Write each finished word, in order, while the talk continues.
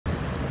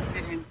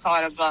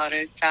thought about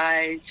it.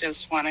 I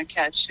just want to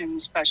catch him,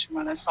 especially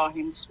when I saw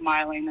him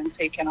smiling and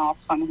taking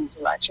off on his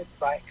electric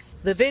bike.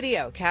 The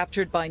video,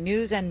 captured by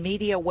news and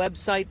media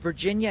website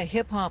Virginia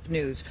Hip Hop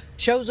News,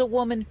 shows a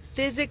woman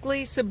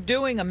physically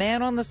subduing a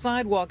man on the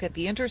sidewalk at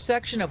the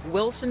intersection of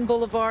Wilson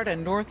Boulevard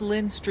and North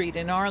Lynn Street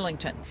in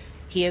Arlington.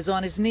 He is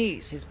on his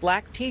knees, his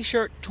black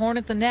T-shirt torn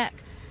at the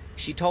neck.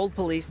 She told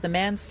police the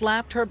man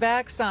slapped her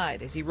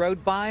backside as he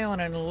rode by on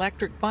an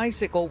electric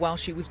bicycle while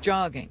she was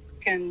jogging.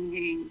 And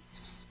he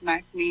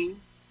smacked me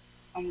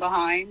from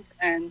behind,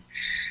 and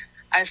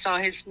I saw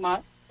he's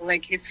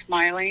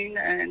smiling,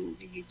 and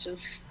he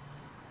just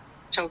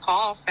took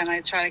off, and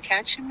I tried to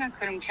catch him. I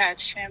couldn't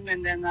catch him,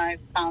 and then I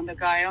found a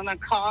guy on a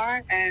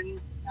car, and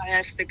I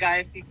asked the guy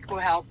if he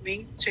could help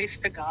me chase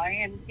the guy,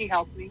 and he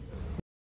helped me.